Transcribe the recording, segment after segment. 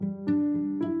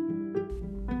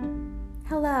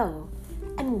Hello,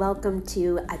 and welcome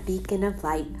to A Beacon of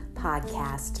Light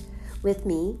podcast with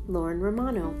me, Lauren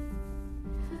Romano.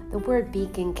 The word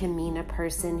beacon can mean a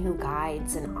person who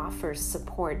guides and offers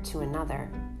support to another.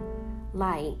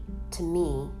 Light, to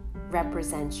me,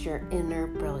 represents your inner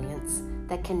brilliance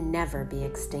that can never be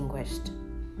extinguished.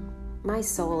 My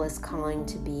soul is calling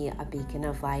to be a beacon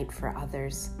of light for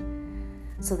others,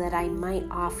 so that I might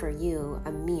offer you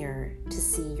a mirror to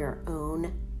see your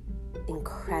own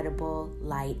incredible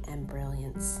light and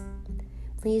brilliance.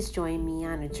 Please join me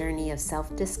on a journey of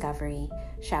self-discovery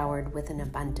showered with an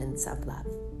abundance of love.